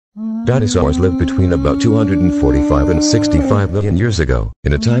Dinosaurs lived between about 245 and 65 million years ago,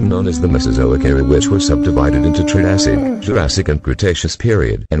 in a time known as the Mesozoic Era, which was subdivided into Triassic, Jurassic and Cretaceous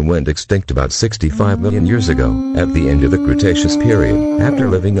Period, and went extinct about 65 million years ago, at the end of the Cretaceous Period, after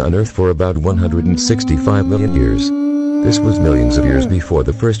living on Earth for about 165 million years. This was millions of years before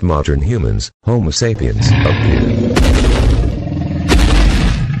the first modern humans, Homo sapiens, appeared.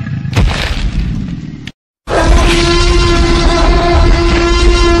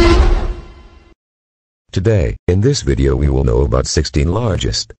 Today, in this video we will know about 16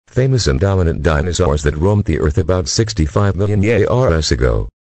 largest, famous and dominant dinosaurs that roamed the Earth about 65 million years ago.